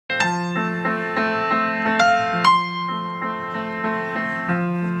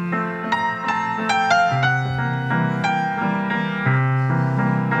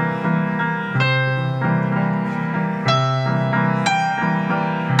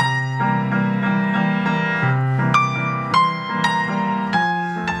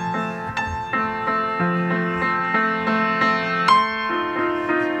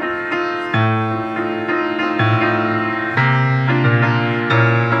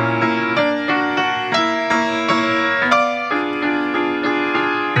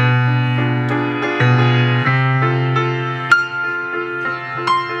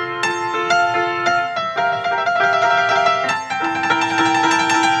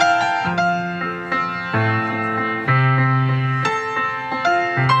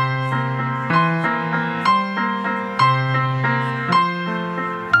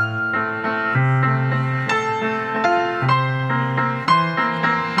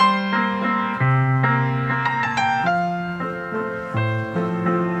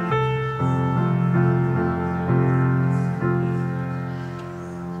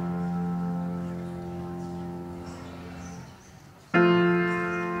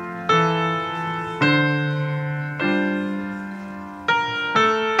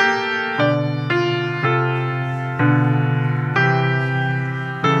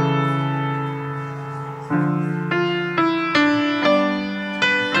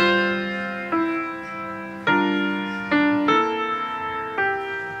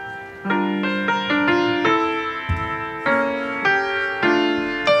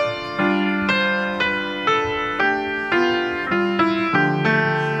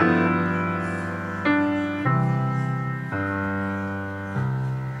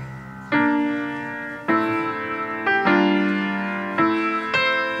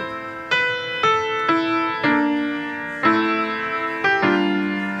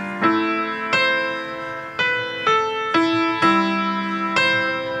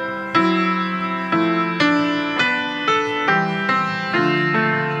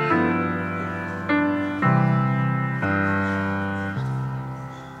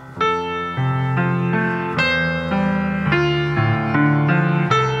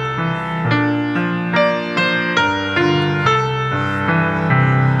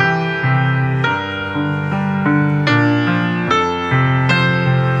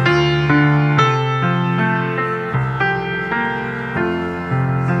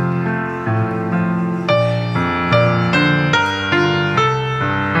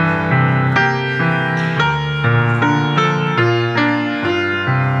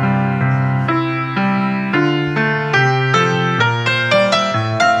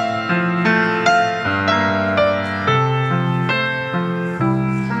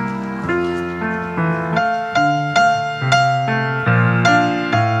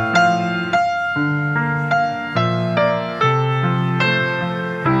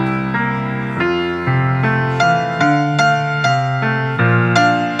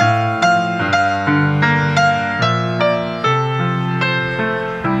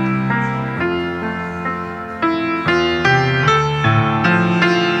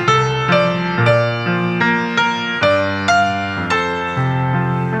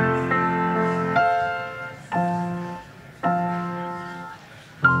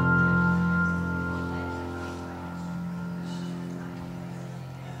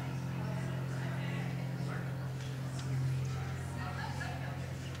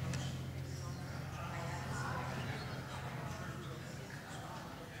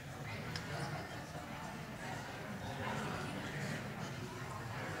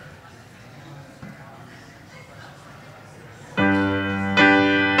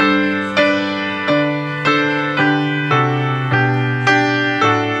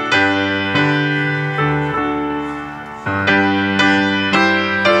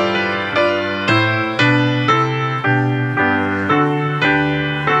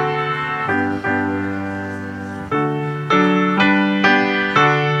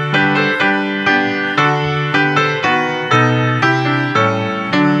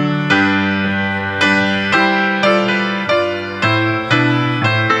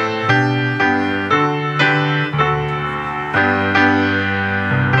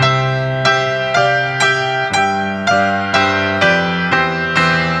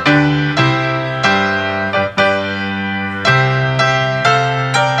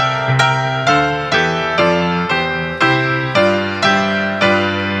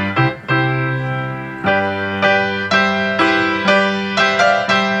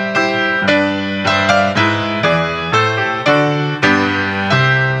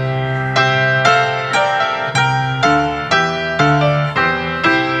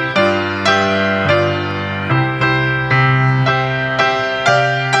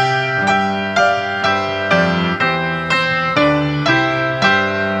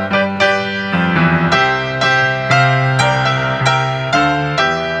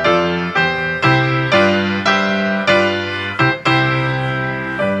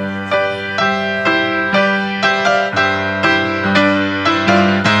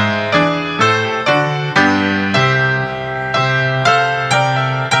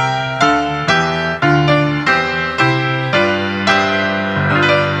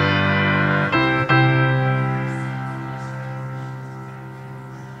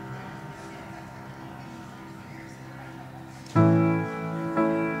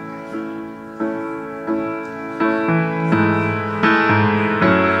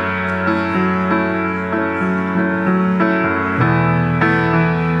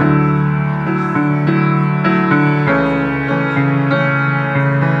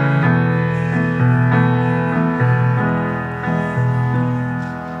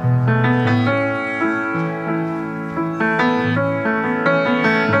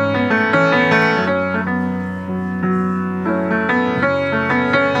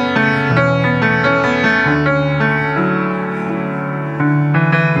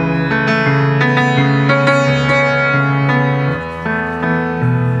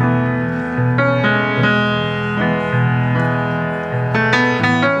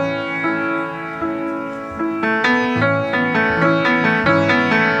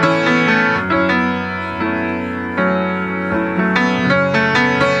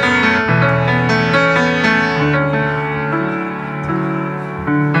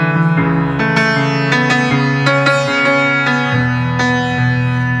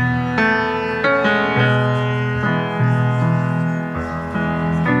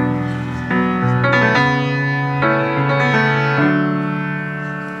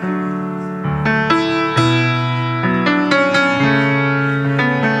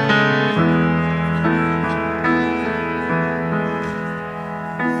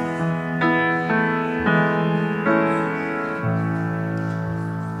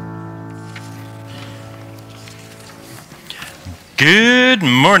Good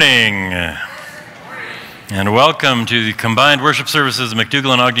morning, and welcome to the combined worship services of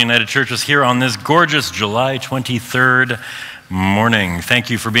McDougall and Ogden United Churches here on this gorgeous July 23rd morning.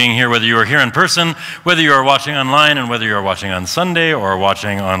 Thank you for being here, whether you are here in person, whether you are watching online, and whether you are watching on Sunday or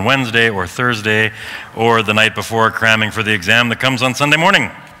watching on Wednesday or Thursday or the night before cramming for the exam that comes on Sunday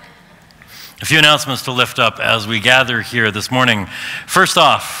morning. A few announcements to lift up as we gather here this morning. First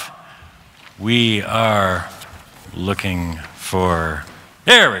off, we are looking for,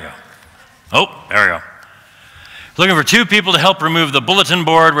 there we go. Oh, there we go. Looking for 2 people to help remove the bulletin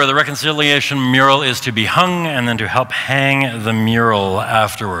board where the reconciliation mural is to be hung, and then to help hang the mural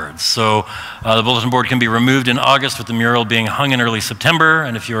afterwards. So the bulletin board can be removed in August, with the mural being hung in early September.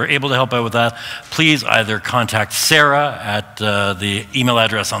 And if you are able to help out with that, please either contact Sarah at the email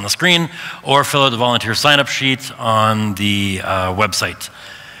address on the screen, or fill out the volunteer sign-up sheet on the website.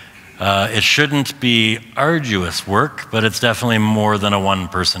 It shouldn't be arduous work, but it's definitely more than a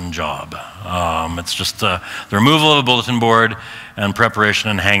one-person job. It's just the removal of a bulletin board and preparation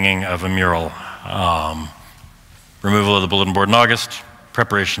and hanging of a mural. Removal of the bulletin board in August,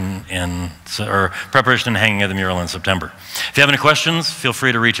 preparation and hanging of the mural in September. If you have any questions, feel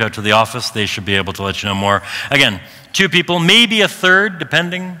free to reach out to the office. They should be able to let you know more. Again, 2 people, maybe a third,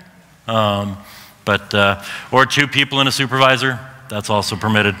 depending, or 2 people and a supervisor. That's also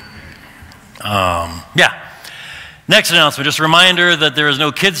permitted. Next announcement, just a reminder that there is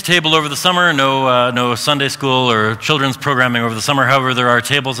no kids table over the summer, no Sunday school or children's programming over the summer. However, there are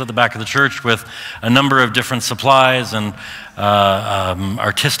tables at the back of the church with a number of different supplies and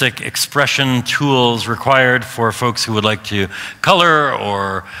artistic expression tools required for folks who would like to color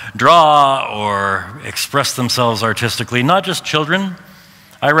or draw or express themselves artistically, not just children.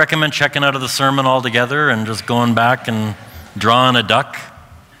 I recommend checking out of the sermon altogether and just going back and drawing a duck.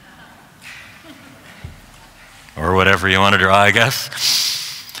 Or whatever you want to draw, I guess.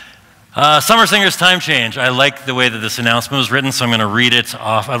 Summer Singers time change. I like the way that this announcement was written, so I'm going to read it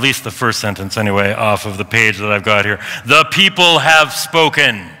off, at least the first sentence anyway, off of the page that I've got here. The people have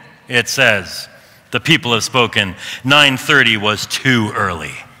spoken, it says. The people have spoken. 9:30 was too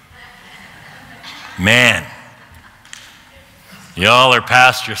early. Man, y'all are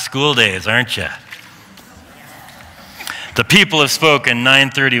past your school days, aren't you? The people have spoken.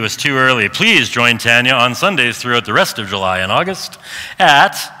 9:30 was too early. Please join Tanya on Sundays throughout the rest of July and August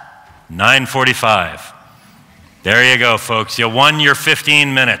at 9:45. There you go, folks. You won your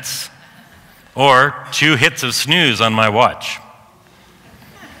 15 minutes. Or 2 hits of snooze on my watch.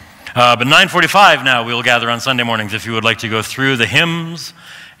 But 9:45 now, we will gather on Sunday mornings if you would like to go through the hymns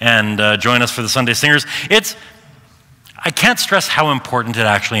and join us for the Sunday Singers. I can't stress how important it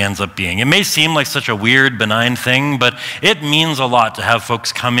actually ends up being. It may seem like such a weird, benign thing, but it means a lot to have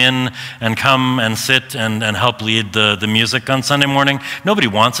folks come and sit and help lead the music on Sunday morning. Nobody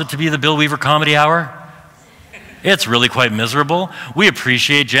wants it to be the Bill Weaver Comedy Hour. It's really quite miserable. We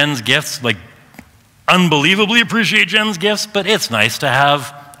appreciate Jen's gifts, like unbelievably appreciate Jen's gifts, but it's nice to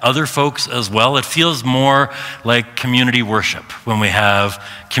have other folks as well. It feels more like community worship when we have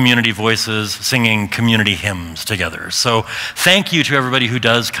community voices singing community hymns together. So thank you to everybody who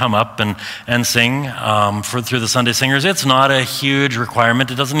does come up and sing through the Sunday Singers. It's not a huge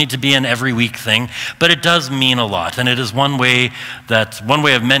requirement. It doesn't need to be an every week thing, but it does mean a lot. And it is one way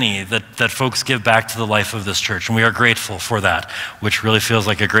of many that folks give back to the life of this church. And we are grateful for that, which really feels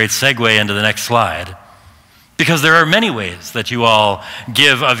like a great segue into the next slide. Because there are many ways that you all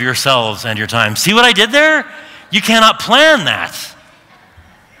give of yourselves and your time. See what I did there? You cannot plan that.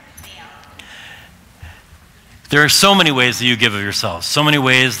 There are so many ways that you give of yourselves, so many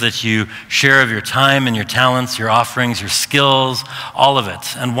ways that you share of your time and your talents, your offerings, your skills, all of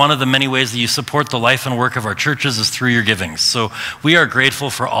it. And one of the many ways that you support the life and work of our churches is through your givings. So we are grateful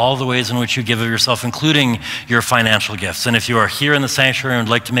for all the ways in which you give of yourself, including your financial gifts. And if you are here in the sanctuary and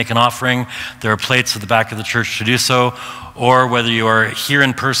would like to make an offering, there are plates at the back of the church to do so. Or whether you are here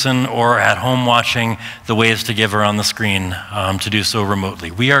in person or at home watching, the ways to give are on the screen to do so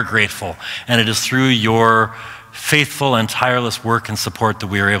remotely. We are grateful, and it is through your faithful and tireless work and support that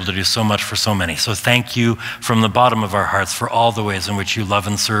we are able to do so much for so many. So thank you from the bottom of our hearts for all the ways in which you love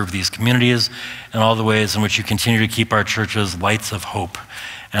and serve these communities, and all the ways in which you continue to keep our churches lights of hope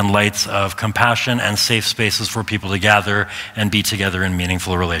and lights of compassion and safe spaces for people to gather and be together in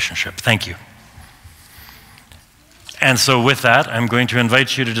meaningful relationship. Thank you. And so with that, I'm going to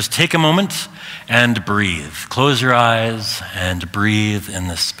invite you to just take a moment and breathe. Close your eyes and breathe in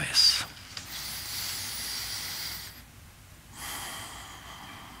this space.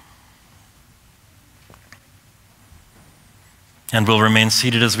 And we'll remain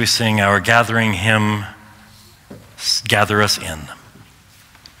seated as we sing our gathering hymn, gather us in.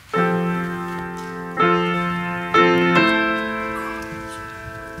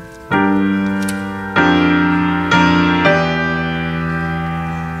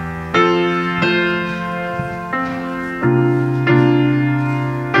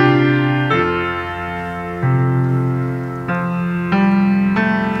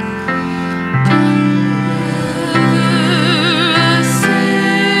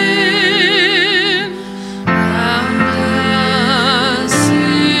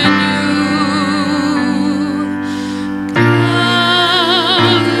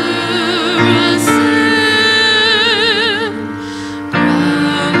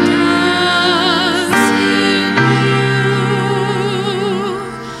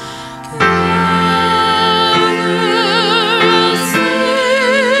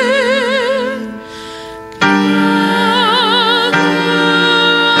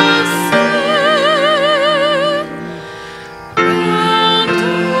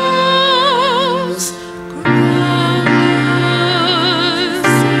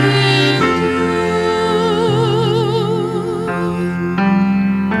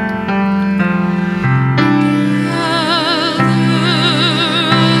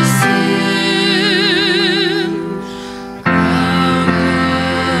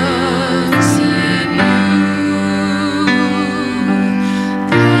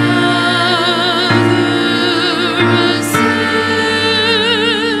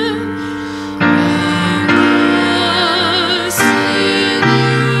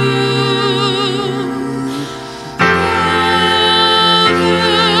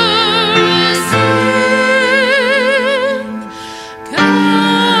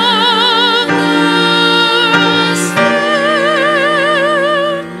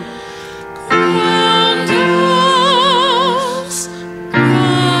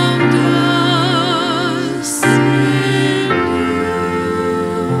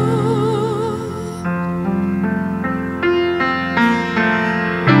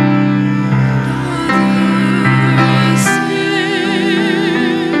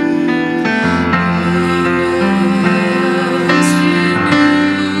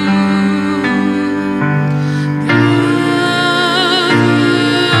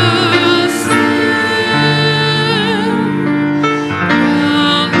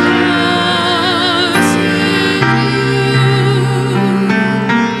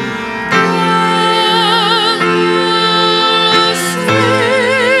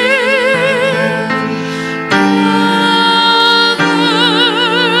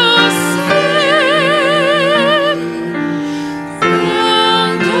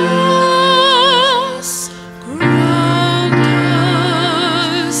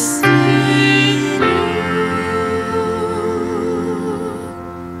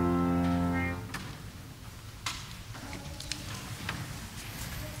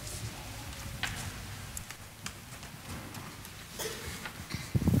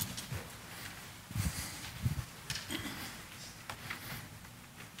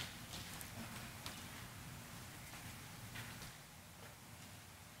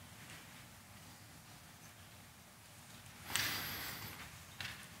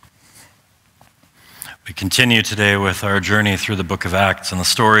 We continue today with our journey through the book of Acts and the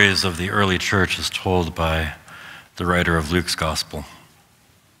stories of the early church as told by the writer of Luke's gospel.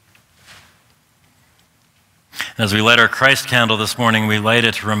 And as we light our Christ candle this morning, we light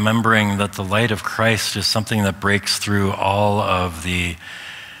it remembering that the light of Christ is something that breaks through all of the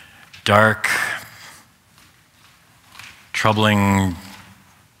dark, troubling,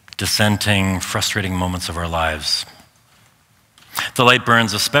 dissenting, frustrating moments of our lives. The light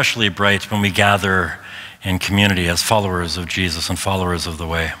burns especially bright when we gather in community as followers of Jesus and followers of the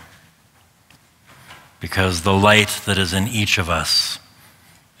way, because the light that is in each of us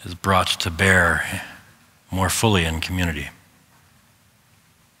is brought to bear more fully in community.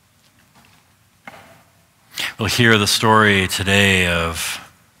 We'll hear the story today of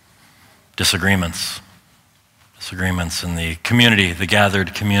disagreements in the community, the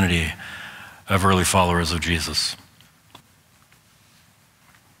gathered community of early followers of Jesus.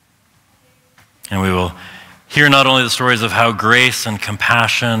 And we will hear not only the stories of how grace and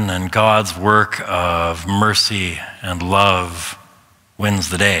compassion and God's work of mercy and love wins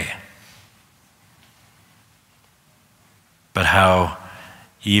the day, but how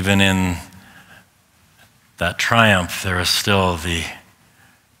even in that triumph there is still the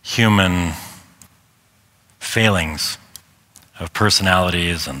human failings of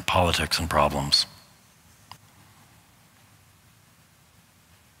personalities and politics and problems.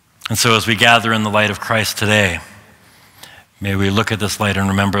 And so as we gather in the light of Christ today, may we look at this light and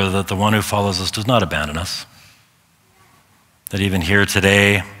remember that the one who follows us does not abandon us. that even here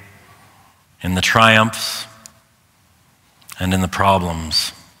today, in the triumphs and in the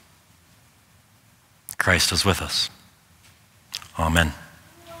problems, Christ is with us. Amen.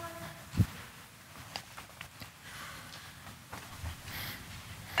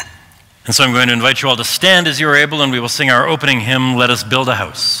 And so I'm going to invite you all to stand as you are able, and we will sing our opening hymn, Let Us Build a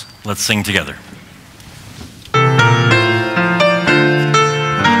House. Let's sing together.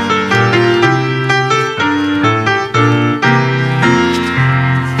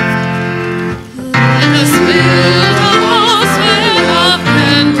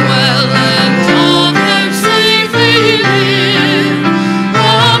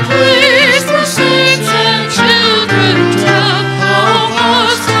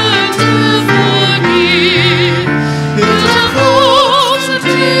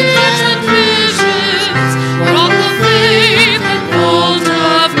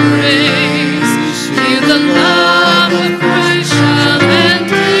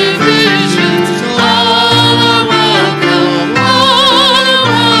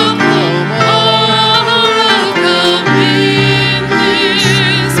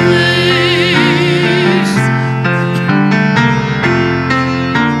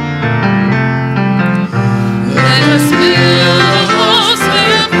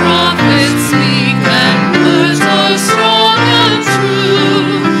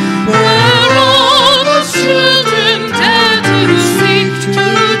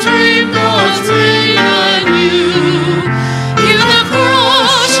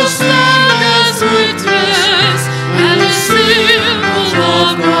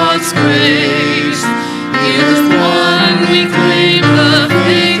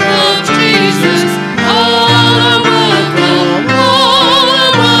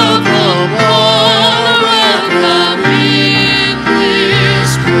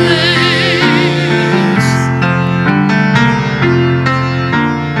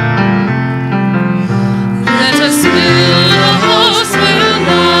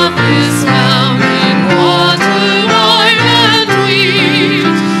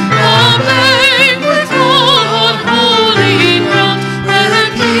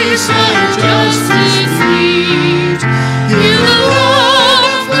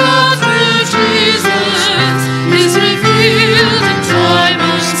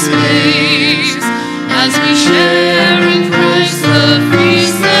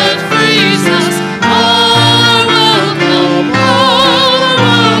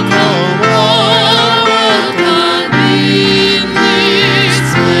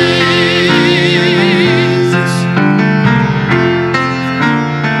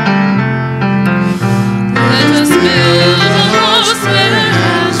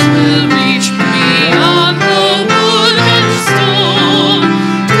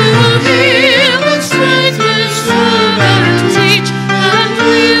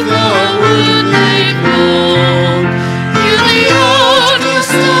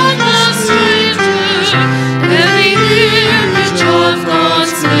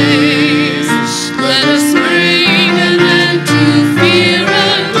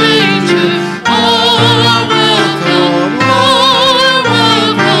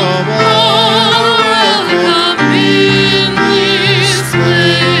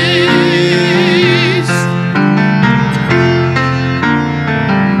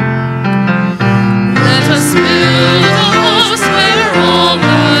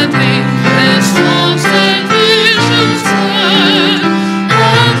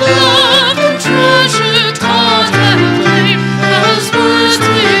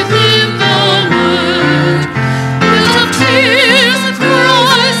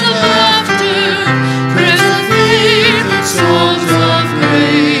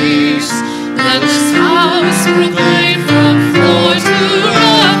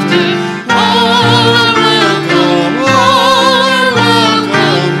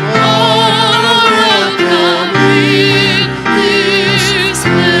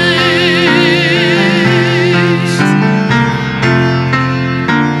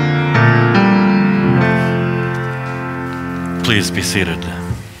 Please be seated.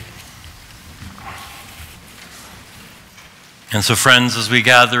 And so, friends, as we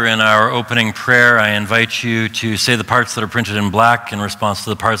gather in our opening prayer, I invite you to say the parts that are printed in black in response to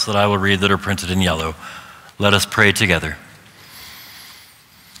the parts that I will read that are printed in yellow. Let us pray together.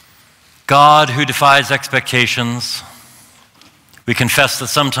 God, who defies expectations, we confess that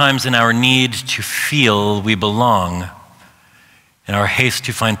sometimes in our need to feel we belong, in our haste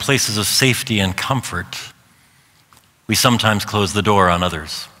to find places of safety and comfort, we sometimes close the door on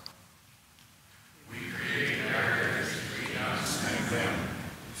others. We create barriers between us and them.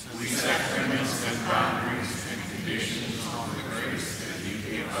 We set limits and boundaries and conditions on the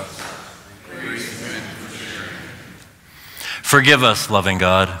Forgive us, loving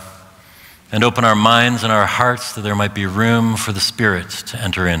God, and open our minds and our hearts that there might be room for the Spirit to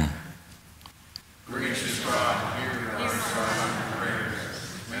enter in. Gracious God, hear our silent prayers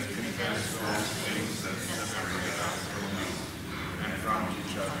and confess those things that separate us from you and from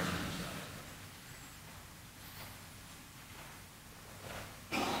each other.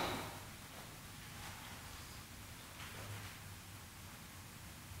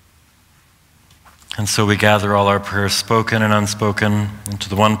 And so we gather all our prayers, spoken and unspoken, into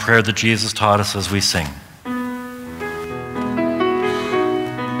the one prayer that Jesus taught us as we sing.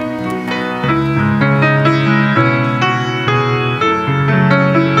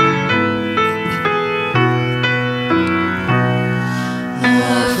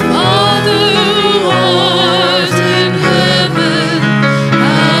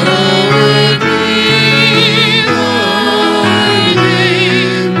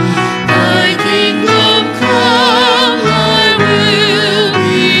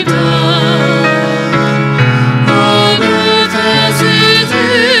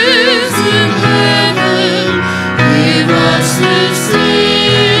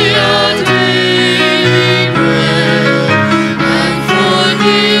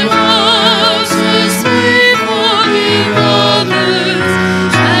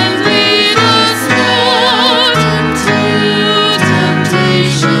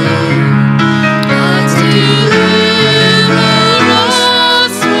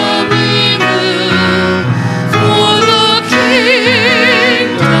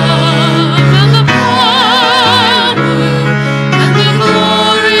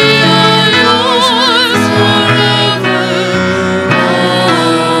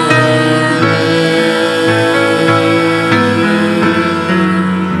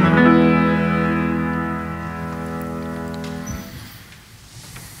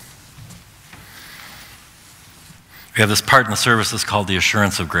 We have this part in the service that's called the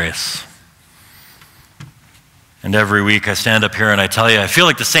assurance of grace. And every week I stand up here and I tell you, I feel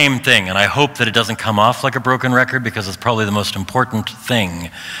like the same thing, and I hope that it doesn't come off like a broken record, because it's probably the most important thing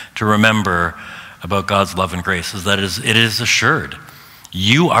to remember about God's love and grace, is that it is assured.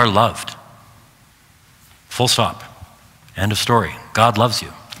 You are loved. Full stop. End of story. God loves you,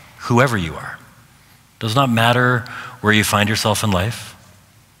 whoever you are. Does not matter where you find yourself in life.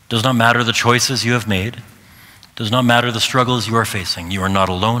 Does not matter the choices you have made. Does not matter the struggles you are facing. You are not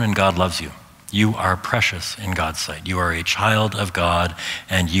alone, and God loves you. You are precious in God's sight. You are a child of God,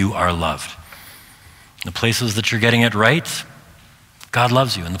 and you are loved. The places that you're getting it right, God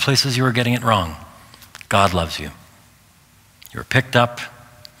loves you. And the places you are getting it wrong, God loves you. You're picked up,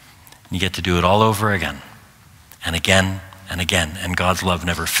 and you get to do it all over again, and again, and again. And God's love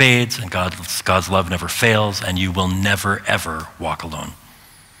never fades, and God's love never fails, and you will never, ever walk alone.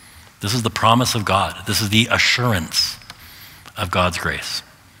 This is the promise of God. This is the assurance of God's grace.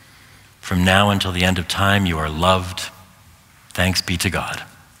 From now until the end of time, you are loved. Thanks be to God.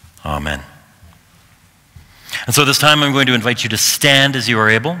 Amen. And so this time I'm going to invite you to stand as you are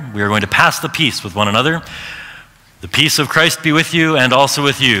able. We are going to pass the peace with one another. The peace of Christ be with you and also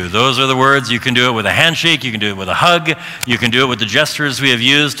with you. Those are the words. You can do it with a handshake. You can do it with a hug. You can do it with the gestures we have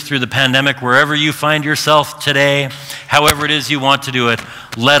used through the pandemic. Wherever you find yourself today, however it is you want to do it,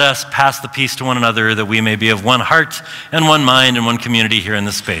 let us pass the peace to one another, that we may be of one heart and one mind and one community here in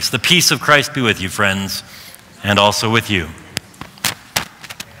this space. The peace of Christ be with you, friends, and also with you.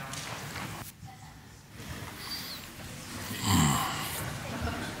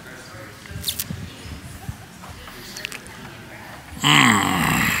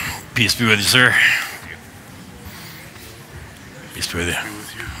 Peace be with you, sir. Peace be with you.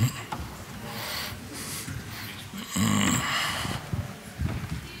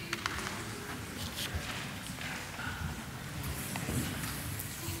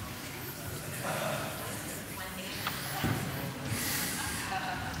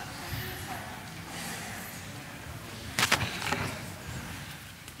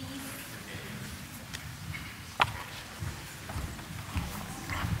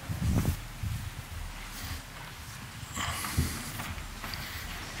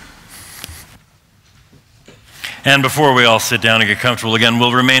 And before we all sit down and get comfortable again,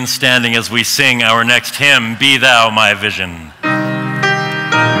 we'll remain standing as we sing our next hymn, Be Thou My Vision.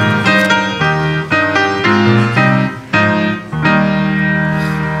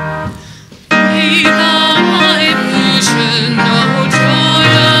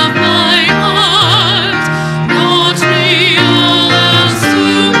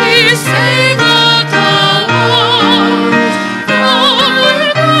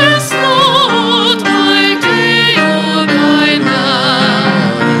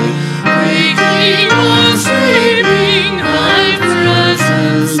 Sleeping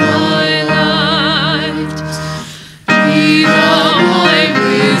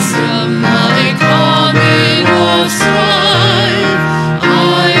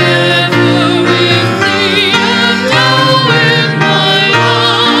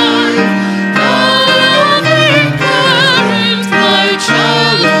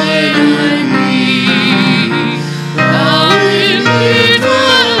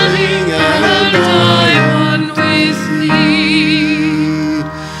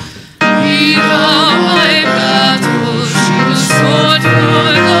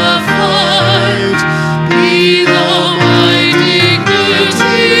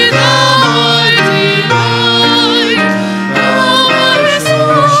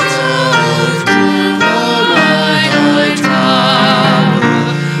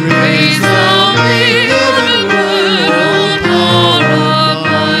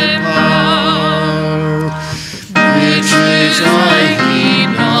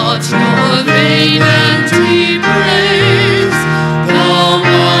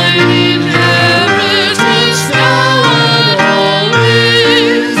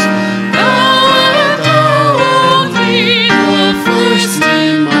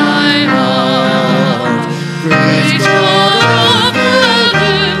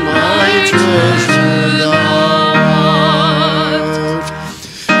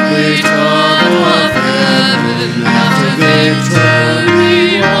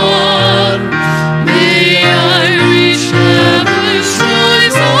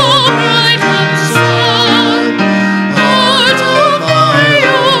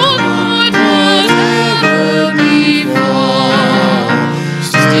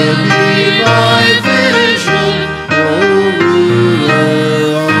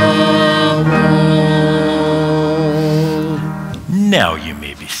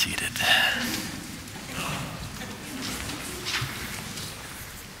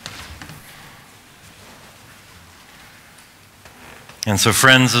And so,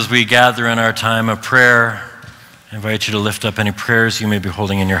 friends, as we gather in our time of prayer, I invite you to lift up any prayers you may be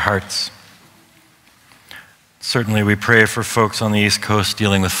holding in your hearts. Certainly, we pray for folks on the East Coast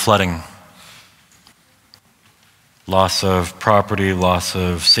dealing with flooding, loss of property, loss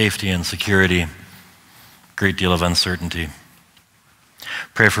of safety and security, great deal of uncertainty.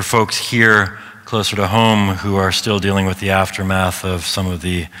 Pray for folks here closer to home who are still dealing with the aftermath of some of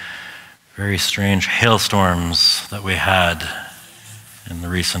the very strange hailstorms that we had in the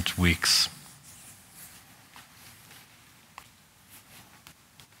recent weeks.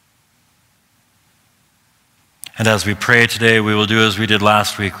 And as we pray today, we will do as we did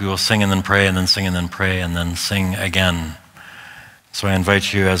last week. We will sing and then pray, and then sing and then pray, and then sing again. So I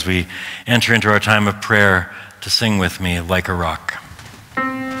invite you, as we enter into our time of prayer, to sing with me, Like a Rock.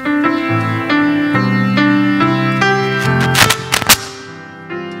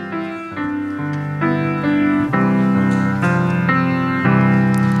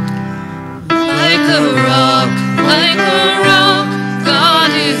 Like a rock,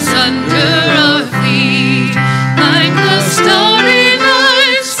 God is under our feet. Like the starry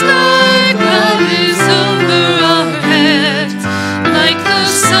night sky, God is over our heads. Like the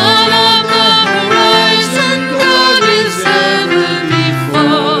sun on the horizon, God is ever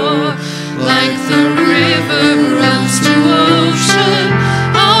before. Like the river runs to ocean,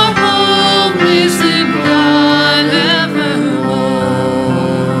 our home is in God evermore.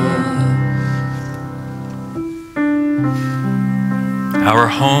 Our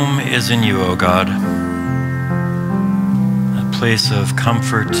home is in you, O God, a place of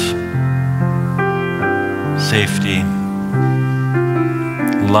comfort, safety,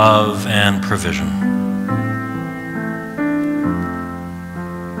 love, and provision.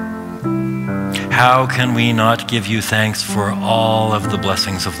 How can we not give you thanks for all of the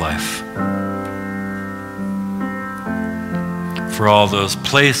blessings of life? For all those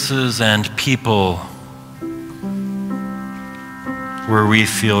places and people where we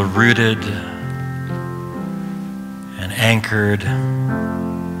feel rooted and anchored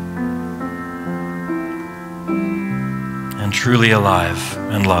and truly alive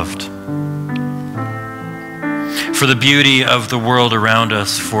and loved. For the beauty of the world around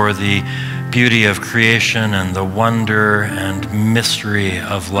us, for the beauty of creation and the wonder and mystery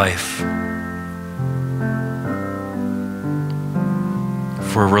of life.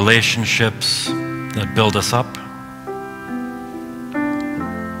 For relationships that build us up.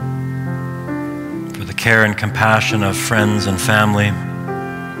 For the care and compassion of friends and family.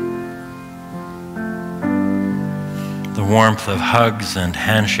 The warmth of hugs and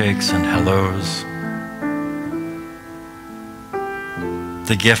handshakes and hellos.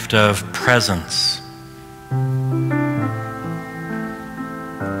 The gift of presence.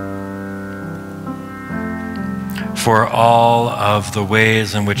 For all of the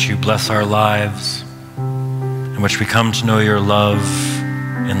ways in which you bless our lives, in which we come to know your love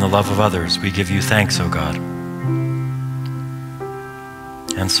in the love of others, we give you thanks, O God.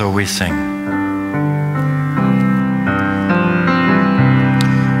 And so we sing.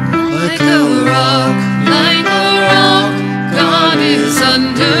 Like a rock, God is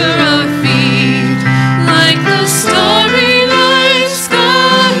under our feet. Like the starry night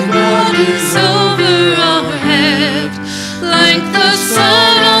sky, God is over our head. Like the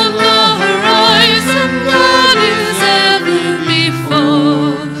sun on the horizon, God is ever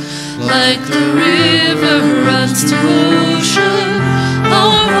before. Like the river runs to ocean,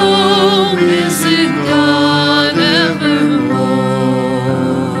 our home is in God evermore.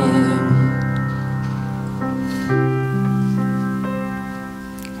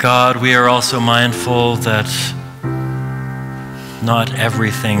 God, we are also mindful that not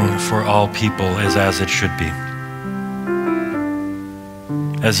everything for all people is as it should be,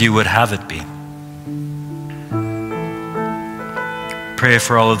 as you would have it be. Pray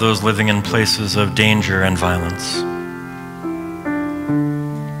for all of those living in places of danger and violence,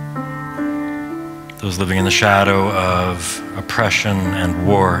 those living in the shadow of oppression and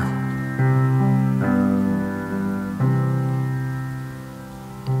war.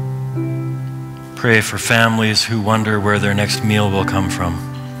 Pray for families who wonder where their next meal will come from.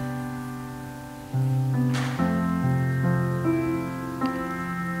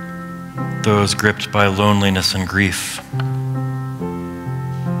 Those gripped by loneliness and grief.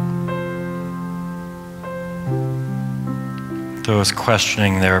 Those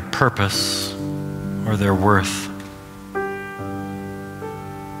questioning their purpose or their worth.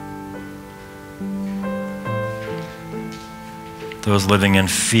 Those living in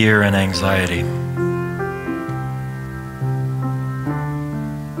fear and anxiety.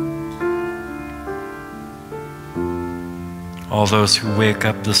 All those who wake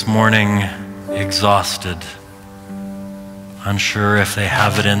up this morning exhausted, unsure if they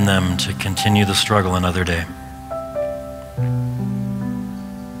have it in them to continue the struggle another day.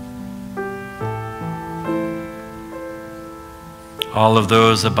 All of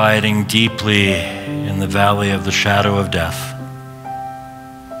those abiding deeply in the valley of the shadow of death.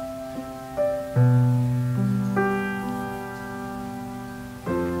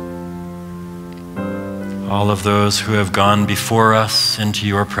 All of those who have gone before us into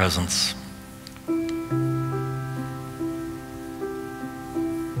your presence.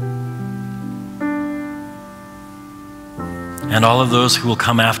 And all of those who will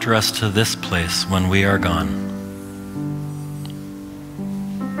come after us to this place when we are gone.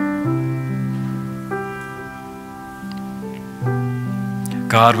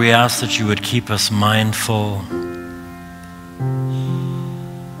 God, we ask that you would keep us mindful,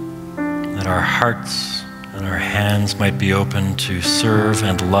 that our hearts and our hands might be open to serve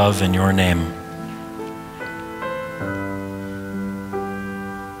and love in your name.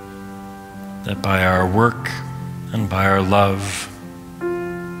 That by our work and by our love,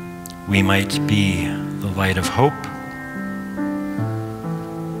 we might be the light of hope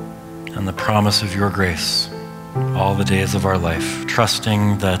and the promise of your grace all the days of our life,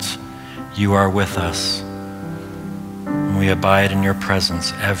 trusting that you are with us and we abide in your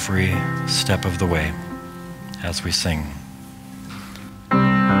presence every step of the way as we sing. Like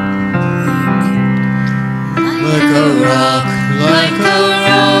a rock,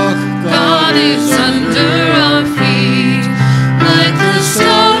 God is under our feet. Like the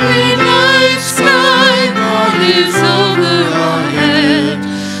starry night sky, God is over our head.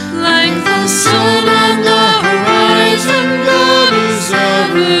 Like the sun on the horizon, God is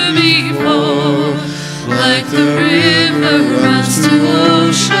ever before. Like the river runs to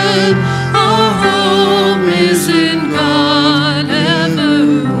ocean, our home is in God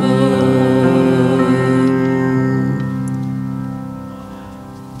evermore.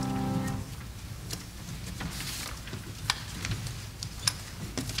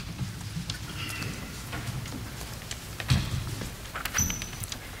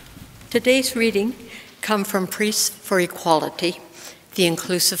 Today's reading comes from Priests for Equality, the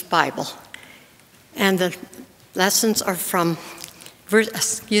Inclusive Bible. And the lessons are from,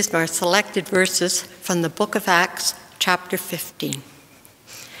 selected verses from the book of Acts, chapter 15.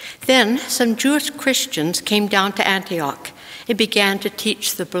 Then some Jewish Christians came down to Antioch and began to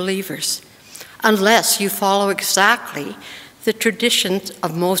teach the believers, unless you follow exactly the traditions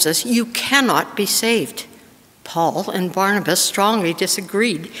of Moses, you cannot be saved. Paul and Barnabas strongly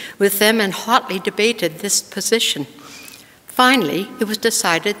disagreed with them and hotly debated this position. Finally, it was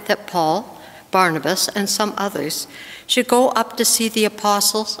decided that Paul, Barnabas, and some others should go up to see the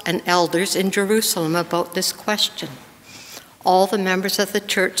apostles and elders in Jerusalem about this question. All the members of the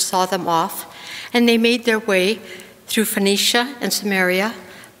church saw them off, and they made their way through Phoenicia and Samaria.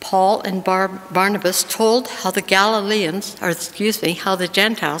 Paul and Barnabas told how the how the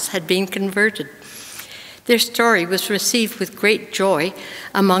Gentiles had been converted. Their story was received with great joy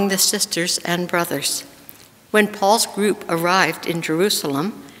among the sisters and brothers. When Paul's group arrived in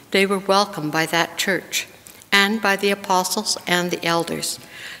Jerusalem, they were welcomed by that church and by the apostles and the elders,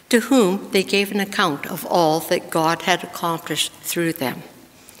 to whom they gave an account of all that God had accomplished through them.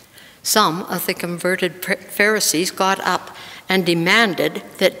 Some of the converted Pharisees got up and demanded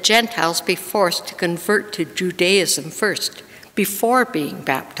that Gentiles be forced to convert to Judaism first, before being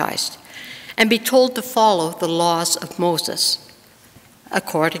baptized, and be told to follow the laws of Moses.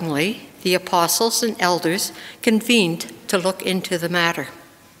 Accordingly, the apostles and elders convened to look into the matter.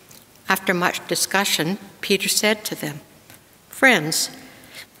 After much discussion, Peter said to them, "Friends,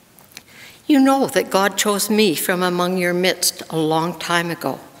 you know that God chose me from among your midst a long time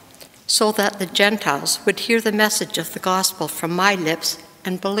ago, so that the Gentiles would hear the message of the gospel from my lips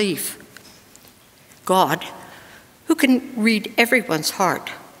and believe. God, who can read everyone's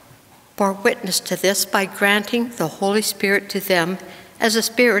heart, bore witness to this by granting the Holy Spirit to them as the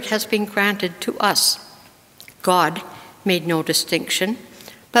Spirit has been granted to us. God made no distinction,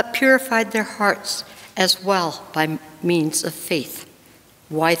 but purified their hearts as well by means of faith.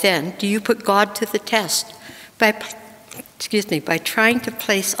 Why then do you put God to the test by trying to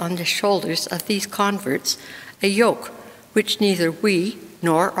place on the shoulders of these converts a yoke which neither we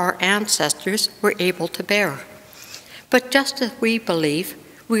nor our ancestors were able to bear? But just as we believe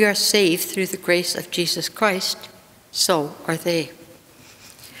we are saved through the grace of Jesus Christ, so are they."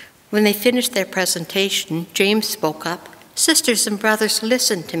 When they finished their presentation, James spoke up. "Sisters and brothers,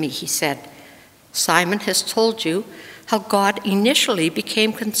 listen to me," he said. "Simon has told you how God initially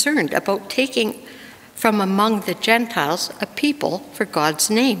became concerned about taking from among the Gentiles a people for God's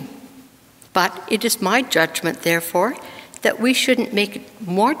name. But it is my judgment, therefore, that we shouldn't make it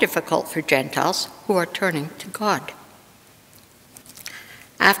more difficult for Gentiles who are turning to God."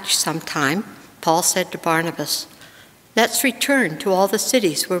 After some time, Paul said to Barnabas, "Let's return to all the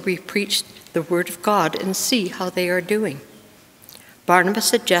cities where we preached the word of God and see how they are doing." Barnabas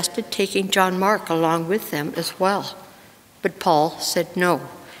suggested taking John Mark along with them as well, but Paul said no,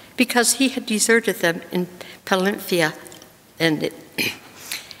 because he had deserted them in Pamphylia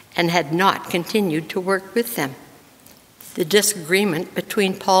and had not continued to work with them. The disagreement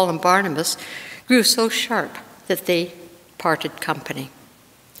between Paul and Barnabas grew so sharp that they parted company.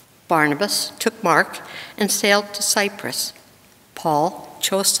 Barnabas took Mark and sailed to Cyprus. Paul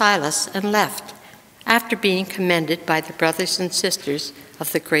chose Silas and left, after being commended by the brothers and sisters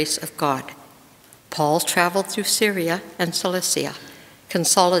of the grace of God. Paul traveled through Syria and Cilicia,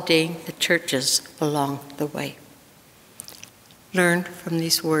 consolidating the churches along the way. Learn from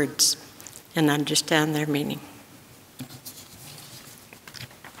these words and understand their meaning.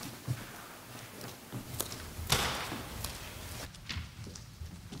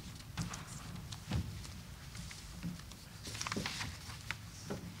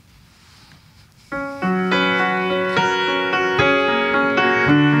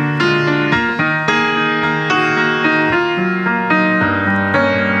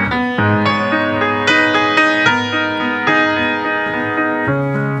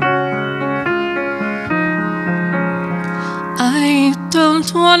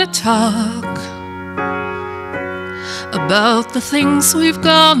 Want to talk about the things we've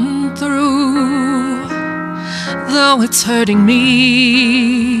gone through, though it's hurting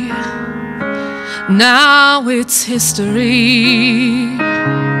me. Now it's history.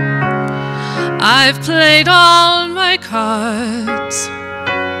 I've played all my cards,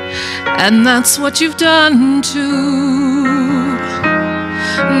 and that's what you've done too.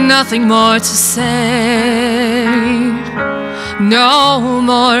 Nothing more to say. No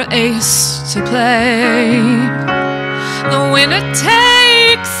more ace to play. The winner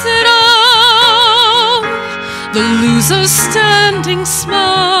takes it all, the loser standing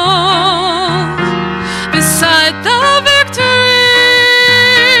small beside the victory.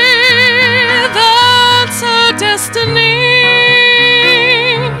 That's our destiny.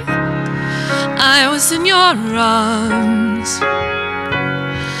 I was in your arms,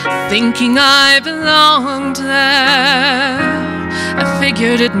 thinking I belonged there. I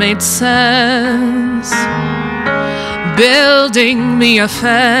figured it made sense, building me a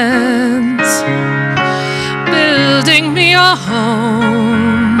fence, building me a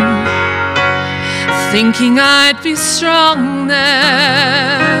home, thinking I'd be strong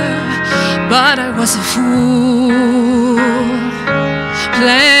there. But I was a fool,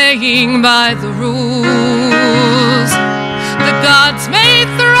 playing by the rules. The gods may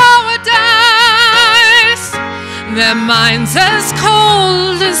throw a dice, their minds as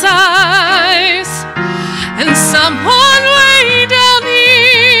cold as ice, and someone way down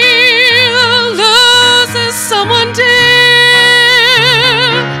here loses someone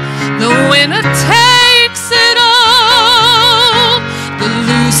dear. The winner takes it all, the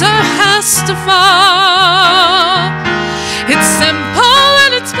loser has to fall. It's simple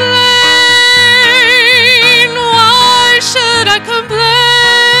and it's plain. Why should I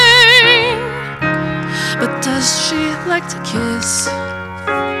complain? But does she like to kiss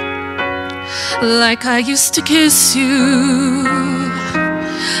like I used to kiss you?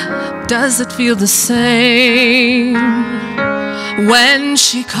 Does it feel the same when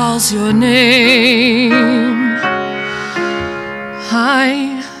she calls your name?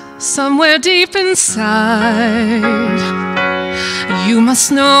 Somewhere deep inside, you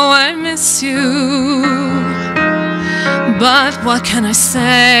must know I miss you. But what can I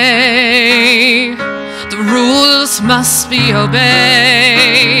say? The rules must be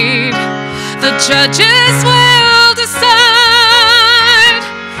obeyed. The judges will decide.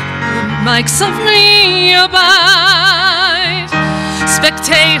 The mics of me abide.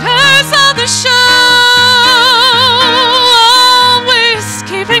 Spectators of the show, always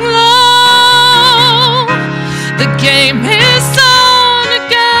keeping low. The game is on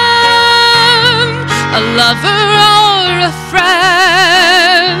again. A lover or a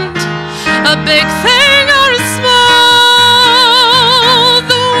friend, a big thing or a small,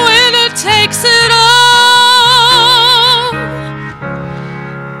 the winner takes it all.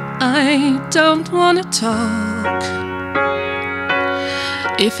 I don't want to talk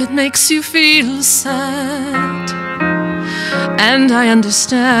if it makes you feel sad, and I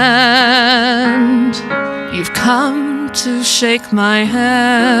understand you've come to shake my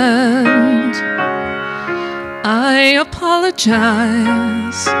hand. I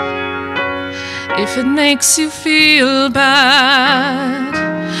apologize if it makes you feel bad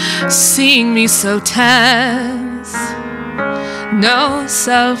seeing me so tense, no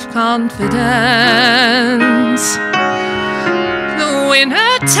self-confidence. The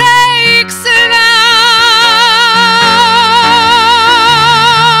winner takes it all.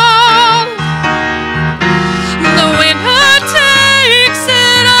 The winner takes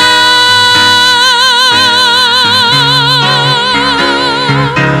it all.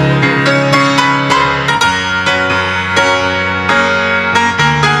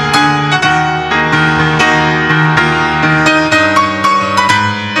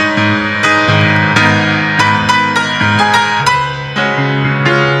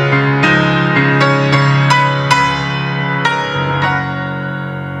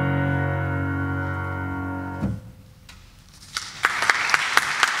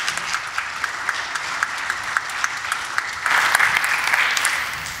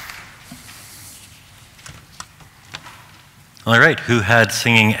 All right, who had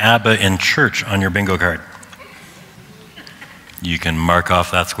singing ABBA in church on your bingo card? You can mark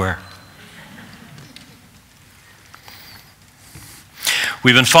off that square.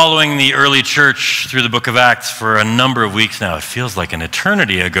 We've been following the early church through the book of Acts for a number of weeks now. It feels like an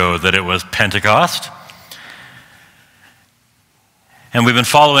eternity ago that it was Pentecost. And we've been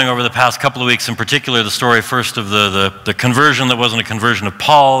following over the past couple of weeks in particular the story first of the conversion that wasn't a conversion of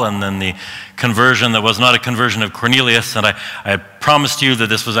Paul, and then the conversion that was not a conversion of Cornelius. And I promised you that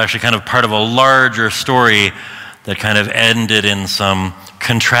this was actually kind of part of a larger story that kind of ended in some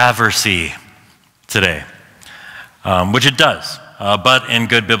controversy today, which it does. But in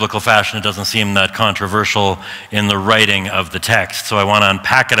good biblical fashion, it doesn't seem that controversial in the writing of the text. So I want to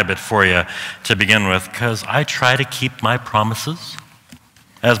unpack it a bit for you to begin with, because I try to keep my promises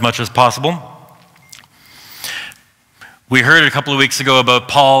as much as possible. We heard a couple of weeks ago about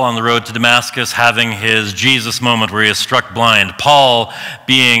Paul on the road to Damascus having his Jesus moment where he is struck blind. Paul,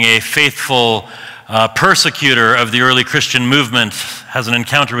 being a faithful persecutor of the early Christian movement, has an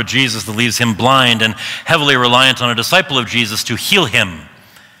encounter with Jesus that leaves him blind and heavily reliant on a disciple of Jesus to heal him.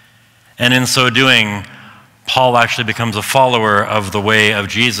 And in so doing, Paul actually becomes a follower of the way of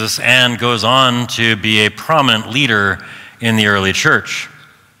Jesus and goes on to be a prominent leader in the early church.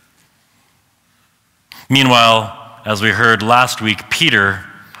 Meanwhile, as we heard last week, Peter,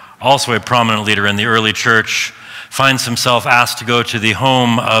 also a prominent leader in the early church, finds himself asked to go to the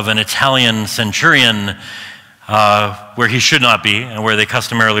home of an Italian centurion where he should not be and where they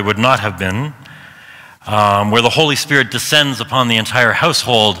customarily would not have been, where the Holy Spirit descends upon the entire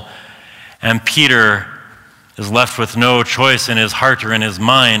household, and Peter is left with no choice in his heart or in his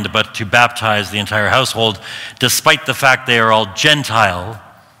mind but to baptize the entire household, despite the fact they are all Gentile,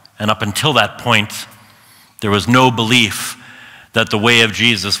 and up until that point, there was no belief that the way of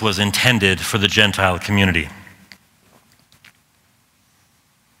Jesus was intended for the Gentile community.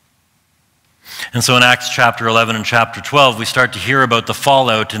 And so in Acts chapter 11 and chapter 12, we start to hear about the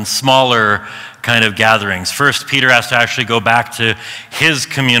fallout in smaller kind of gatherings. First, Peter has to actually go back to his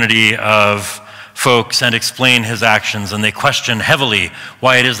community of folks and explain his actions, and they question heavily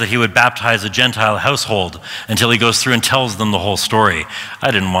why it is that he would baptize a Gentile household until he goes through and tells them the whole story.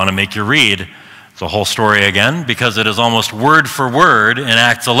 I didn't want to make you read the whole story again, because it is almost word for word in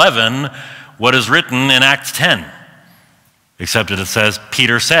Acts 11 what is written in Acts 10, except that it says,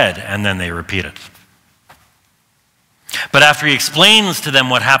 Peter said, and then they repeat it. But after he explains to them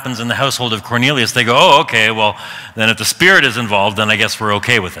what happens in the household of Cornelius, they go, oh, okay, well, then if the Spirit is involved, then I guess we're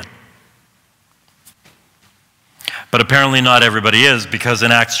okay with it. But apparently not everybody is, because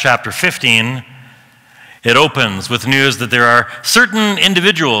in Acts chapter 15, it opens with news that there are certain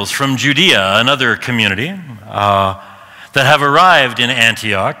individuals from Judea, another community, that have arrived in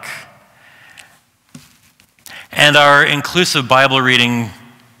Antioch, and our inclusive Bible reading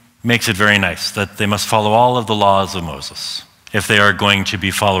makes it very nice that they must follow all of the laws of Moses if they are going to be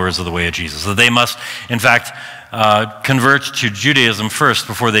followers of the way of Jesus. That they must, in fact, convert to Judaism first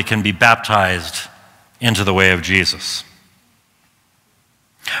before they can be baptized into the way of Jesus.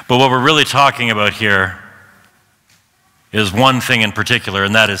 But what we're really talking about here is one thing in particular,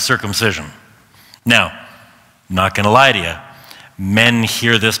 and that is circumcision. Now, I'm not going to lie to you, men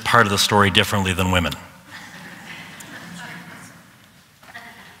hear this part of the story differently than women.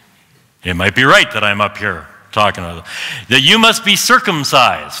 It might be right that I'm up here talking about that you must be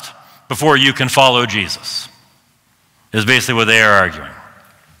circumcised before you can follow Jesus, is basically what they are arguing.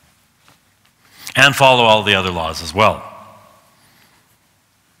 And follow all the other laws as well.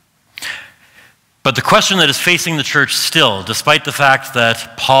 But the question that is facing the church still, despite the fact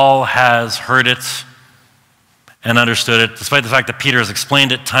that Paul has heard it and understood it, despite the fact that Peter has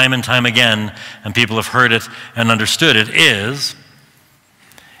explained it time and time again, and people have heard it and understood it, is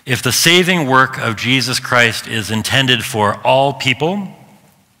if the saving work of Jesus Christ is intended for all people,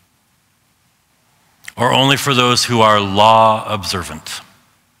 or only for those who are law observant.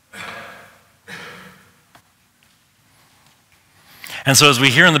 And so as we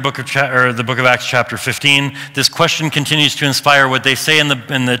hear in the book of Acts chapter 15, this question continues to inspire what they say in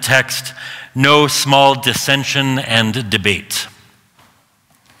the text, no small dissension and debate.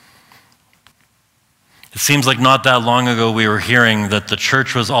 It seems like not that long ago we were hearing that the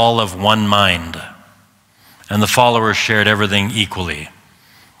church was all of one mind and the followers shared everything equally.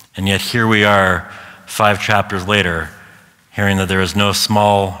 And yet here we are 5 chapters later hearing that there is no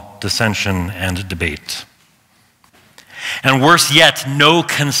small dissension and debate. And worse yet, no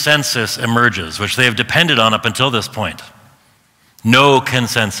consensus emerges, which they have depended on up until this point. No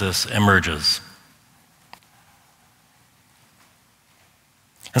consensus emerges.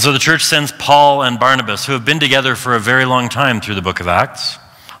 And so the church sends Paul and Barnabas, who have been together for a very long time through the book of Acts.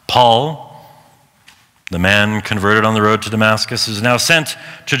 Paul, the man converted on the road to Damascus, is now sent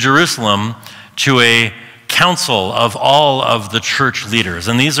to Jerusalem to a council of all of the church leaders.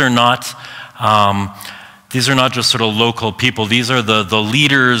 And these are not just sort of local people. These are the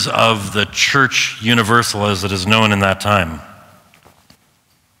leaders of the church universal, as it is known in that time.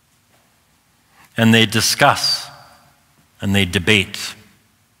 And they discuss and they debate.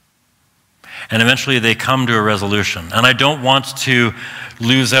 And eventually they come to a resolution. And I don't want to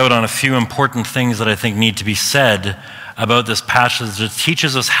lose out on a few important things that I think need to be said about this passage that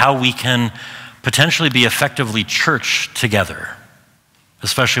teaches us how we can potentially be effectively church together,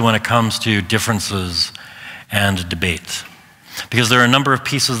 especially when it comes to differences and debate. Because there are a number of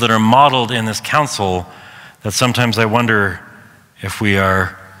pieces that are modeled in this council that sometimes I wonder if we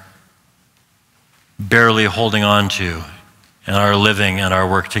are barely holding on to in our living and our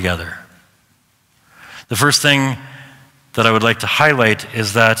work together. The first thing that I would like to highlight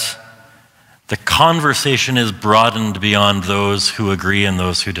is that the conversation is broadened beyond those who agree and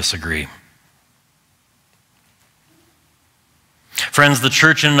those who disagree. Friends, the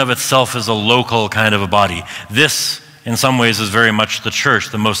church in and of itself is a local kind of a body. This, in some ways, is very much the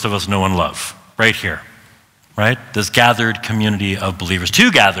church that most of us know and love, right here, right? This gathered community of believers,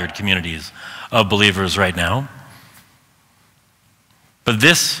 2 gathered communities of believers right now. But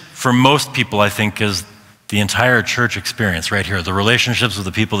this, for most people, I think, is the entire church experience right here. The relationships with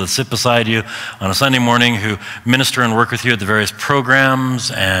the people that sit beside you on a Sunday morning, who minister and work with you at the various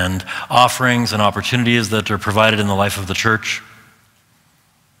programs and offerings and opportunities that are provided in the life of the church.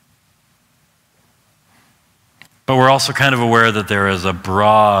 But we're also kind of aware that there is a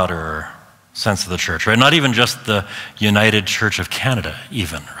broader sense of the church, right? Not even just the United Church of Canada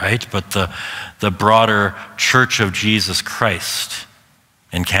even, right? But the broader Church of Jesus Christ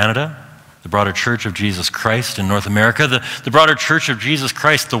in Canada, the broader Church of Jesus Christ in North America, the broader Church of Jesus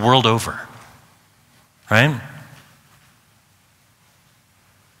Christ the world over, right?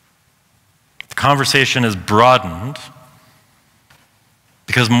 The conversation is broadened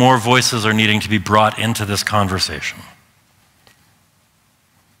because more voices are needing to be brought into this conversation.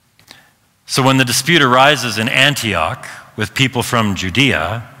 So when the dispute arises in Antioch with people from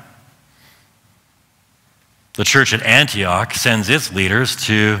Judea, the church at Antioch sends its leaders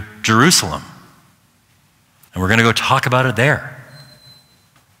to Jerusalem. And we're going to go talk about it there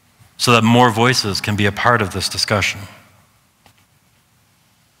so that more voices can be a part of this discussion.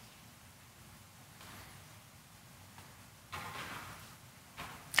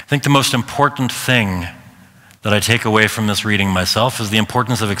 I think the most important thing that I take away from this reading myself is the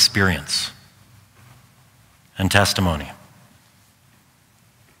importance of experience and testimony.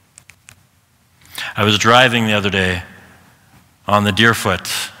 I was driving the other day on the Deerfoot,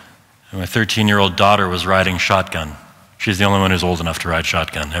 and my 13-year-old daughter was riding shotgun. She's the only one who's old enough to ride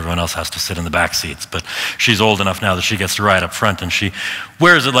shotgun. Everyone else has to sit in the back seats, but she's old enough now that she gets to ride up front, and she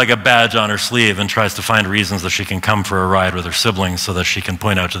wears it like a badge on her sleeve and tries to find reasons that she can come for a ride with her siblings so that she can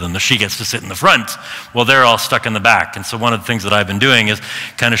point out to them that she gets to sit in the front while they're all stuck in the back. And so one of the things that I've been doing is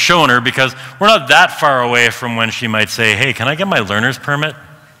kind of showing her, because we're not that far away from when she might say, hey, can I get my learner's permit?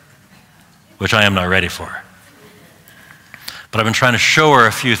 Which I am not ready for. But I've been trying to show her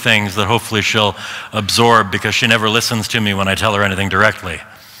a few things that hopefully she'll absorb, because she never listens to me when I tell her anything directly.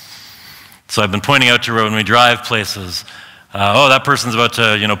 So I've been pointing out to her when we drive places, oh, that person's about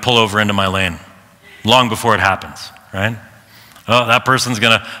to, pull over into my lane, long before it happens, right? Oh, that person's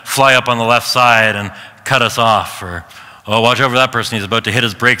going to fly up on the left side and cut us off, or oh, watch over that person, he's about to hit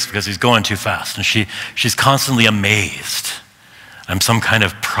his brakes because he's going too fast. And she's constantly amazed. I'm some kind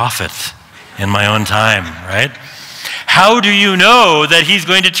of prophet in my own time, right? How do you know that he's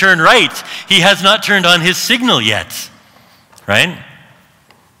going to turn right? He has not turned on his signal yet, right?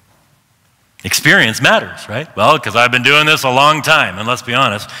 Experience matters, right? Well, because I've been doing this a long time, and let's be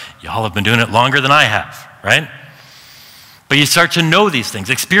honest, y'all have been doing it longer than I have, right? But you start to know these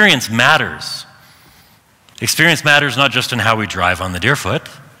things. Experience matters. Experience matters not just in how we drive on the Deerfoot.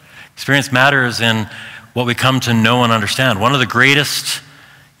 Experience matters in what we come to know and understand. One of the greatest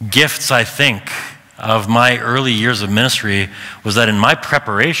gifts, I think, of my early years of ministry was that in my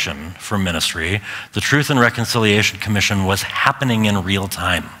preparation for ministry, the Truth and Reconciliation Commission was happening in real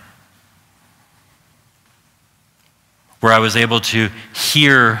time, where I was able to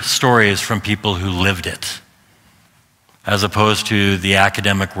hear stories from people who lived it, as opposed to the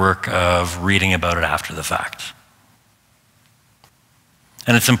academic work of reading about it after the fact.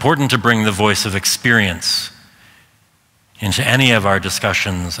 And it's important to bring the voice of experience into any of our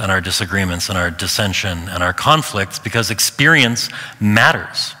discussions and our disagreements and our dissension and our conflicts, because experience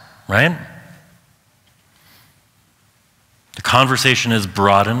matters, right? The conversation is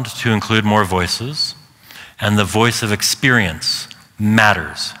broadened to include more voices, and the voice of experience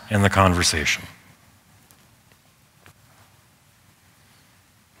matters in the conversation.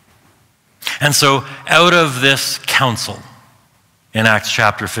 And so, out of this council in Acts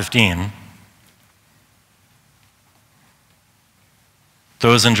chapter 15,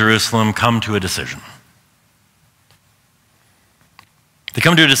 those in Jerusalem come to a decision. They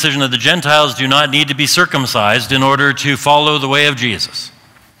come to a decision that the Gentiles do not need to be circumcised in order to follow the way of Jesus.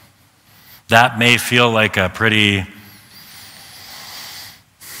 That may feel like a pretty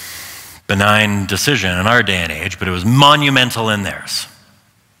benign decision in our day and age, but it was monumental in theirs.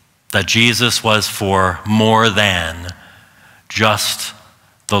 That Jesus was for more than just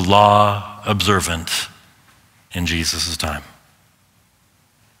the law observant in Jesus' time.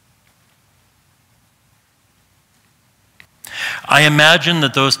 I imagine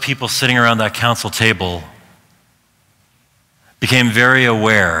that those people sitting around that council table became very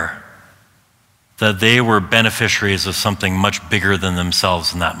aware that they were beneficiaries of something much bigger than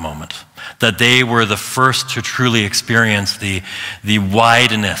themselves in that moment. That they were the first to truly experience the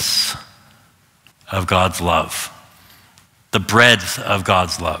wideness of God's love, the breadth of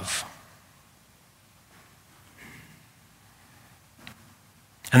God's love.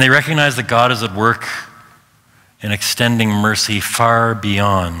 And they recognize that God is at work in extending mercy far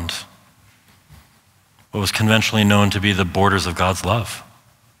beyond what was conventionally known to be the borders of God's love.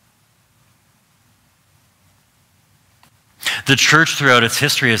 The church throughout its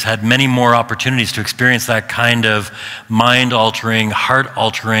history has had many more opportunities to experience that kind of mind-altering,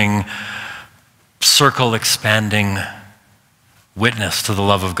 heart-altering, circle-expanding witness to the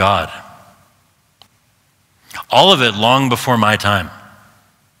love of God. All of it long before my time.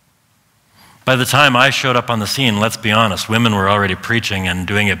 By the time I showed up on the scene, let's be honest, women were already preaching and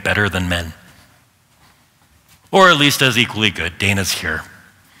doing it better than men. Or at least as equally good. Dana's here.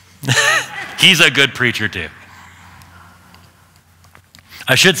 He's a good preacher too.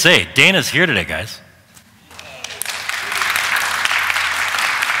 I should say, Dana's here today, guys.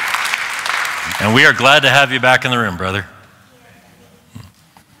 And we are glad to have you back in the room, brother.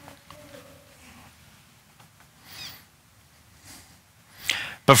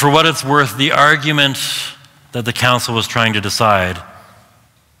 But for what it's worth, the argument that the council was trying to decide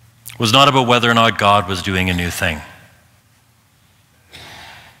was not about whether or not God was doing a new thing.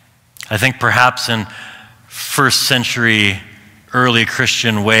 I think perhaps in first century early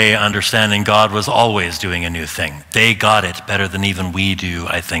Christian way understanding, God was always doing a new thing. They got it better than even we do,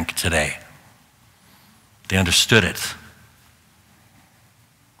 I think, today. They understood it.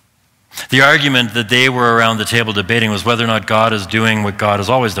 The argument that they were around the table debating was whether or not God is doing what God has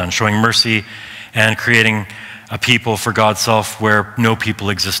always done, showing mercy and creating a people for God's self where no people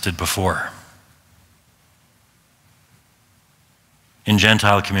existed before. In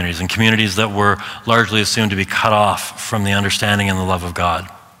Gentile communities, in communities that were largely assumed to be cut off from the understanding and the love of God.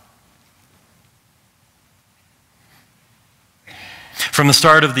 From the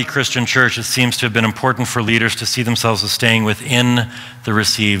start of the Christian church, it seems to have been important for leaders to see themselves as staying within the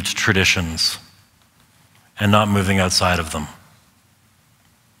received traditions and not moving outside of them.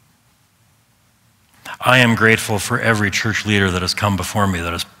 I am grateful for every church leader that has come before me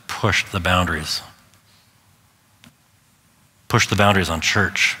that has pushed the boundaries. Pushed the boundaries on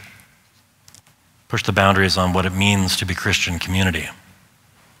church. Pushed the boundaries on what it means to be Christian community.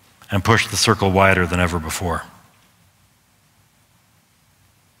 And pushed the circle wider than ever before.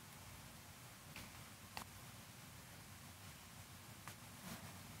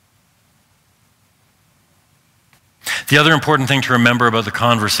 The other important thing to remember about the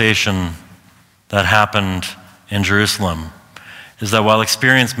conversation that happened in Jerusalem is that while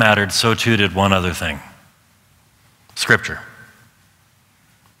experience mattered, so too did one other thing: Scripture.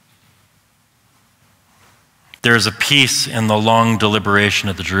 There is a piece in the long deliberation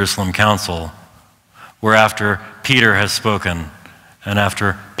at the Jerusalem Council where after Peter has spoken, and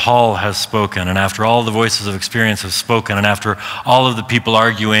after Paul has spoken, and after all the voices of experience have spoken, and after all of the people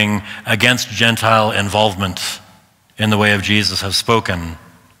arguing against Gentile involvement in the way of Jesus have spoken,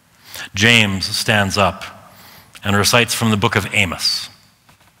 James stands up and recites from the book of Amos.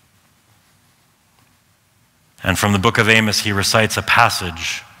 And from the book of Amos, he recites a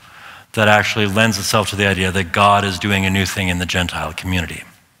passage that actually lends itself to the idea that God is doing a new thing in the Gentile community.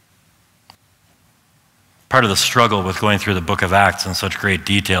 Part of the struggle with going through the book of Acts in such great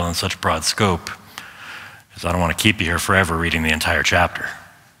detail and such broad scope is I don't want to keep you here forever reading the entire chapter.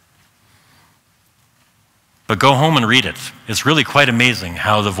 But go home and read it. It's really quite amazing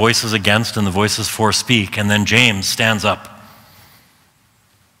how the voices against and the voices for speak, and then James stands up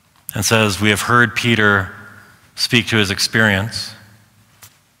and says, we have heard Peter speak to his experience.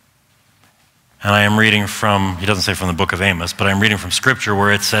 And I am reading from, he doesn't say from the book of Amos, but I'm reading from Scripture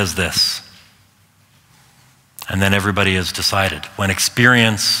where it says this. And then everybody is decided. When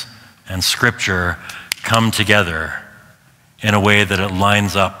experience and Scripture come together in a way that it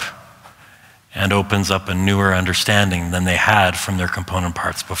lines up and opens up a newer understanding than they had from their component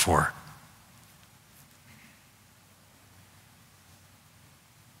parts before.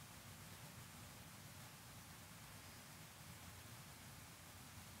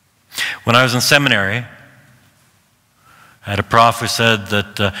 When I was in seminary, I had a prof who said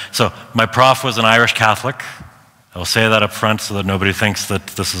that, so my prof was an Irish Catholic. I will say that up front so that nobody thinks that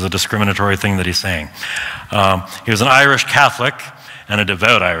this is a discriminatory thing that he's saying. He was an Irish Catholic and a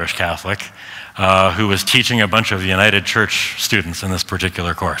devout Irish Catholic who was teaching a bunch of United Church students in this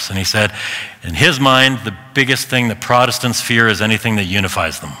particular course. And he said, in his mind, the biggest thing that Protestants fear is anything that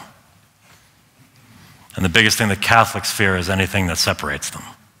unifies them. And the biggest thing that Catholics fear is anything that separates them.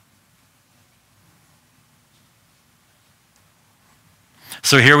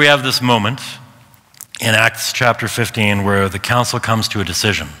 So here we have this moment in Acts chapter 15 where the council comes to a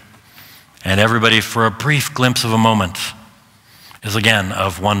decision. And everybody, for a brief glimpse of a moment, is again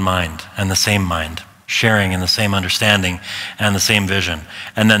of one mind and the same mind, sharing in the same understanding and the same vision.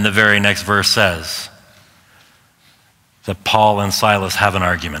 And then the very next verse says that Paul and Silas have an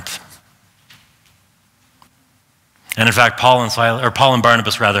argument. And in fact, Paul and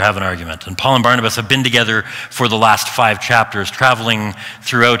Barnabas have an argument. And Paul and Barnabas have been together for the last 5 chapters, traveling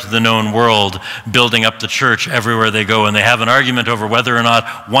throughout the known world, building up the church everywhere they go. And they have an argument over whether or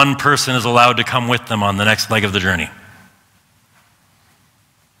not one person is allowed to come with them on the next leg of the journey.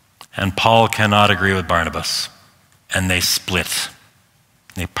 And Paul cannot agree with Barnabas. And they split.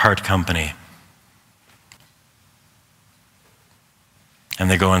 They part company. And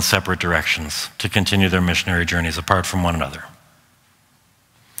they go in separate directions to continue their missionary journeys apart from one another.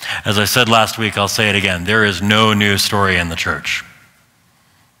 As I said last week, I'll say it again. There is no new story in the church.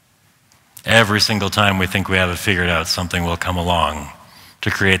 Every single time we think we have it figured out, something will come along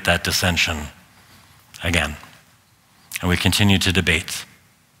to create that dissension again. And we continue to debate.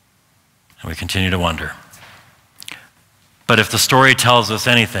 And we continue to wonder. But if the story tells us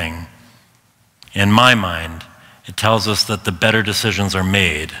anything, in my mind, it tells us that the better decisions are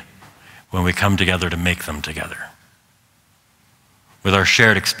made when we come together to make them together. With our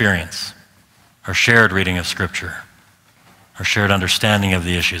shared experience, our shared reading of Scripture, our shared understanding of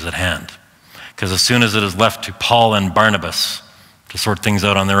the issues at hand. Because as soon as it is left to Paul and Barnabas to sort things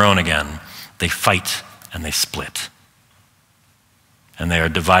out on their own again, they fight and they split. And they are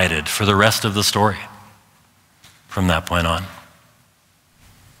divided for the rest of the story from that point on.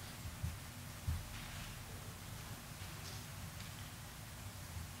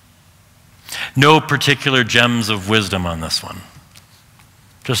 No particular gems of wisdom on this one.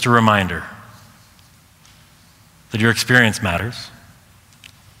 Just a reminder that your experience matters,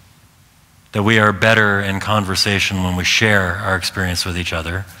 that we are better in conversation when we share our experience with each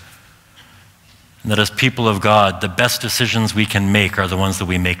other, and that as people of God, the best decisions we can make are the ones that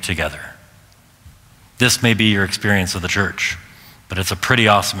we make together. This may be your experience of the church, but it's a pretty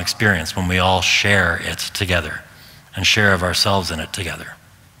awesome experience when we all share it together and share of ourselves in it together.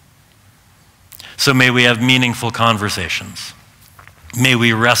 So may we have meaningful conversations. May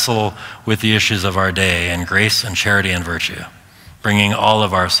we wrestle with the issues of our day in grace and charity and virtue, bringing all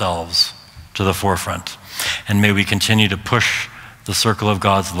of ourselves to the forefront. And may we continue to push the circle of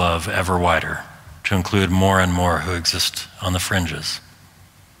God's love ever wider to include more and more who exist on the fringes.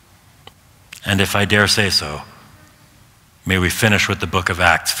 And if I dare say so, may we finish with the book of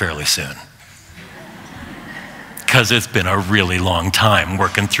Acts fairly soon. because it's been a really long time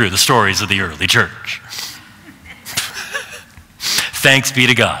working through the stories of the early church. Thanks be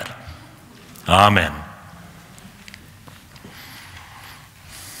to God. Amen.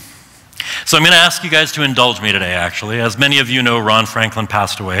 So I'm going to ask you guys to indulge me today, actually. As many of you know, Ron Franklin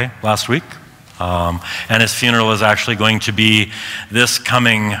passed away last week. And his funeral is actually going to be this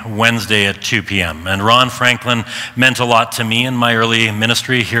coming Wednesday at 2 p.m. And Ron Franklin meant a lot to me in my early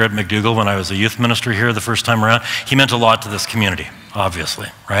ministry here at McDougall when I was a youth minister here the first time around. He meant a lot to this community, obviously,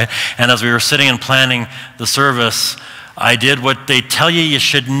 right? And as we were sitting and planning the service, I did what they tell you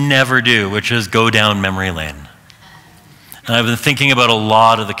should never do, which is go down memory lane. And I've been thinking about a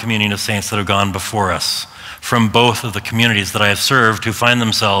lot of the communion of saints that have gone before us from both of the communities that I have served who find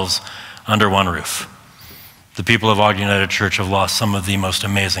themselves under one roof. The people of Ogden United Church have lost some of the most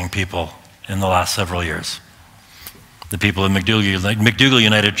amazing people in the last several years. The people of McDougall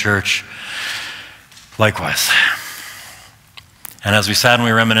United Church, likewise. And as we sat and we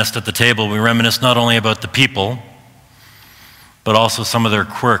reminisced at the table, we reminisced not only about the people, but also some of their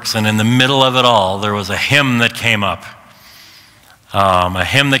quirks. And in the middle of it all, there was a hymn that came up. A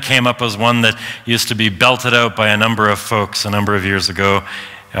hymn that came up was one that used to be belted out by a number of folks a number of years ago.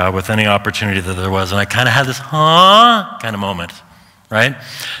 With any opportunity that there was. And I kind of had this, kind of moment, right?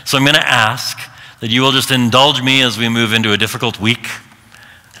 So I'm going to ask that you will just indulge me as we move into a difficult week.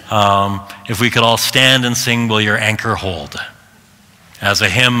 If we could all stand and sing, Will Your Anchor Hold? As a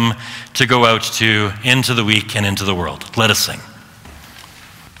hymn to go out to into the week and into the world. Let us sing.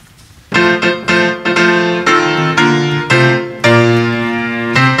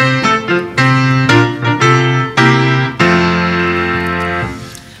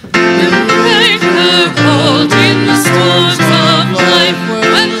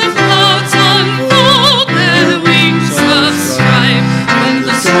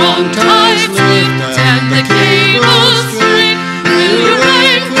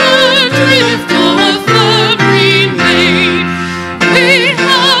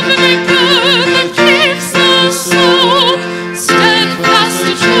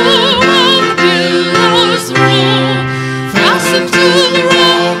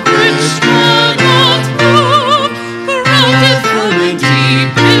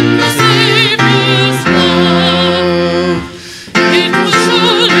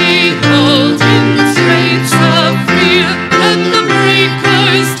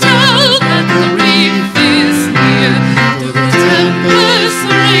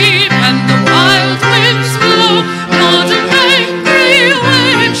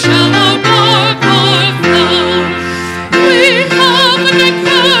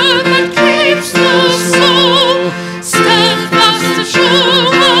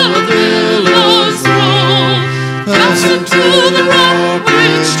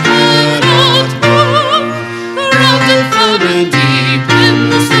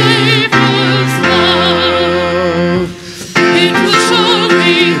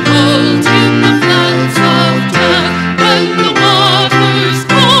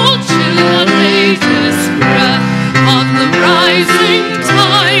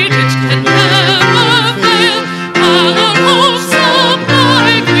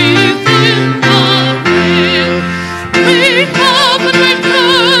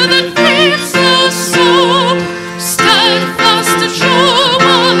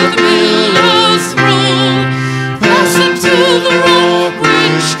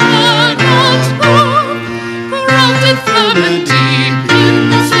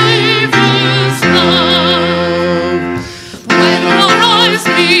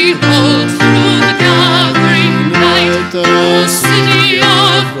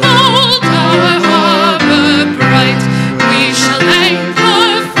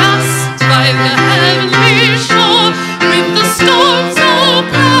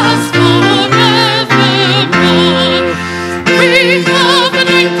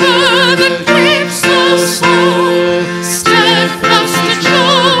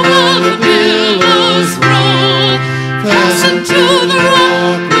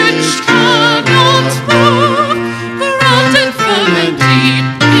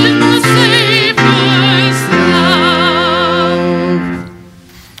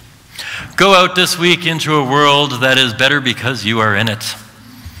 Go out this week into a world that is better because you are in it.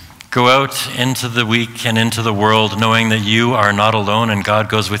 Go out into the week and into the world knowing that you are not alone and God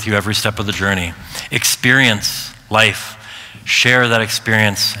goes with you every step of the journey. Experience life. Share that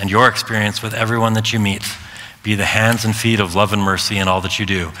experience and your experience with everyone that you meet. Be the hands and feet of love and mercy in all that you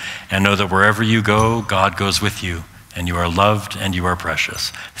do. And know that wherever you go, God goes with you. And you are loved and you are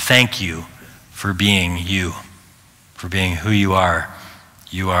precious. Thank you for being you, for being who you are.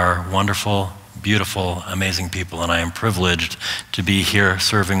 You are wonderful, beautiful, amazing people, and I am privileged to be here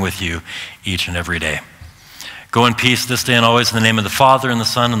serving with you each and every day. Go in peace this day and always in the name of the Father, and the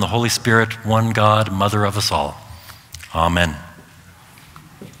Son, and the Holy Spirit, one God, Mother of us all. Amen.